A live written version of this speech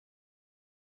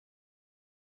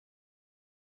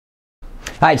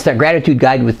Hi, it's that gratitude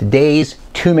guide with today's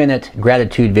 2-minute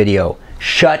gratitude video.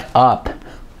 Shut up.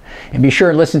 And be sure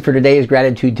and listen for today's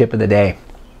gratitude tip of the day.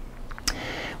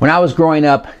 When I was growing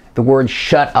up, the word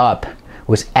shut up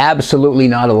was absolutely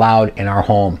not allowed in our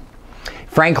home.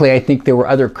 Frankly, I think there were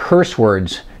other curse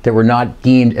words that were not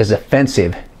deemed as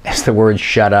offensive as the word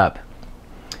shut up.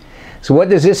 So what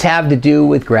does this have to do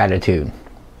with gratitude?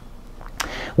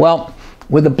 Well,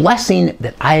 with the blessing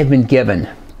that I have been given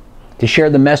to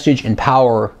share the message and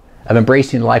power of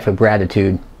embracing a life of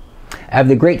gratitude, I have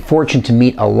the great fortune to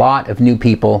meet a lot of new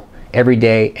people every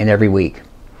day and every week.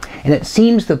 And it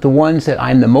seems that the ones that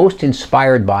I'm the most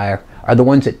inspired by are the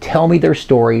ones that tell me their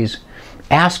stories,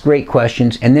 ask great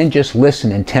questions, and then just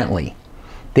listen intently.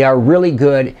 They are really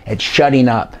good at shutting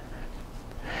up.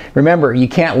 Remember, you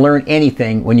can't learn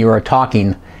anything when you are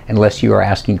talking unless you are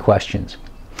asking questions.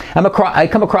 I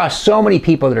come across so many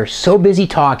people that are so busy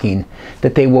talking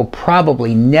that they will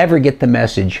probably never get the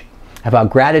message of how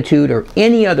gratitude or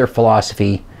any other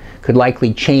philosophy could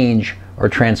likely change or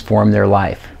transform their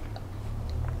life.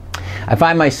 I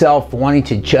find myself wanting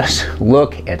to just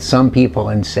look at some people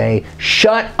and say,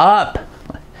 "Shut up!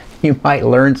 You might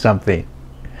learn something."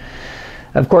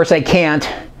 Of course I can't,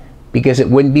 because it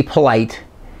wouldn't be polite,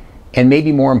 and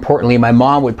maybe more importantly, my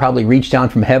mom would probably reach down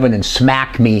from heaven and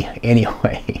smack me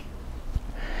anyway.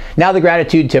 Now the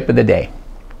gratitude tip of the day.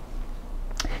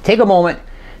 Take a moment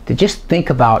to just think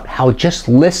about how just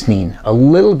listening a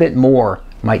little bit more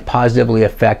might positively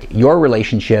affect your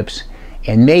relationships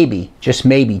and maybe, just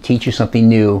maybe, teach you something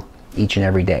new each and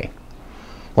every day.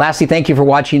 Lastly, thank you for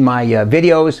watching my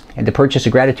videos, and to purchase a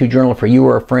gratitude journal for you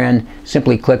or a friend,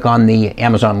 simply click on the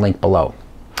Amazon link below.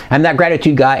 I'm that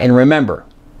gratitude guy, and remember,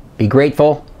 be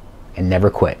grateful and never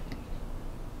quit.